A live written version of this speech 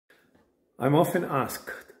I'm often asked,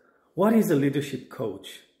 what is a leadership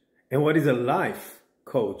coach? And what is a life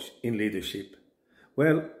coach in leadership?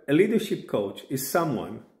 Well, a leadership coach is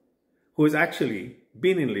someone who has actually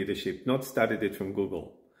been in leadership, not studied it from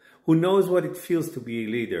Google, who knows what it feels to be a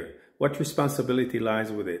leader, what responsibility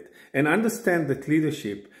lies with it, and understand that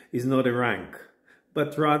leadership is not a rank,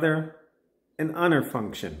 but rather an honor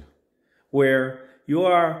function, where you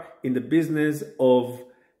are in the business of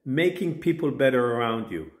making people better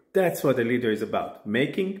around you. That's what a leader is about,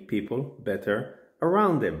 making people better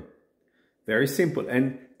around them. Very simple,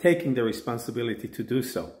 and taking the responsibility to do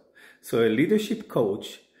so. So a leadership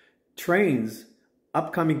coach trains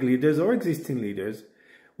upcoming leaders or existing leaders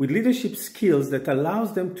with leadership skills that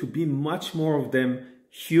allows them to be much more of them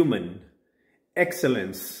human,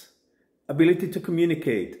 excellence, ability to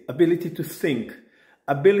communicate, ability to think,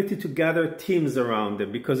 ability to gather teams around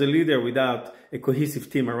them, because a leader without a cohesive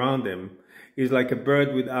team around them is like a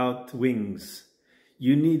bird without wings.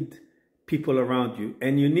 You need people around you,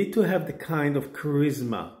 and you need to have the kind of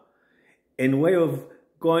charisma and way of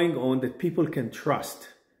going on that people can trust.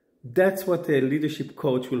 That's what a leadership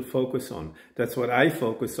coach will focus on. That's what I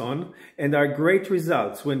focus on, and are great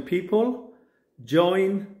results when people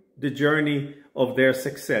join the journey of their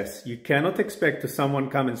success. You cannot expect to someone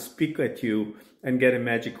come and speak at you and get a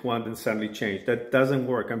magic wand and suddenly change. That doesn't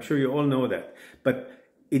work. I'm sure you all know that. But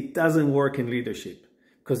it doesn't work in leadership,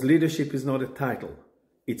 because leadership is not a title.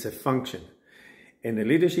 It's a function. And a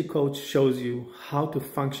leadership coach shows you how to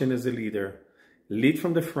function as a leader, lead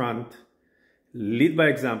from the front, lead by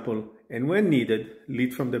example, and when needed,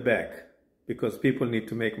 lead from the back, because people need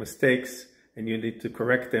to make mistakes and you need to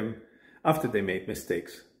correct them after they make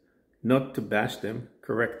mistakes. Not to bash them,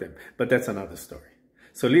 correct them. But that's another story.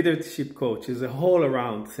 So leadership coach is a whole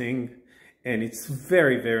around thing, and it's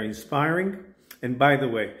very, very inspiring. And by the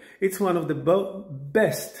way, it's one of the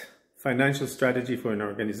best financial strategy for an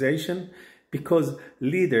organization, because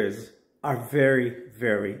leaders are very,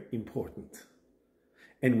 very important.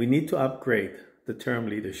 And we need to upgrade the term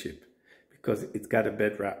leadership because it's got a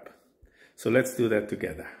bad rap. So let's do that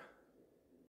together.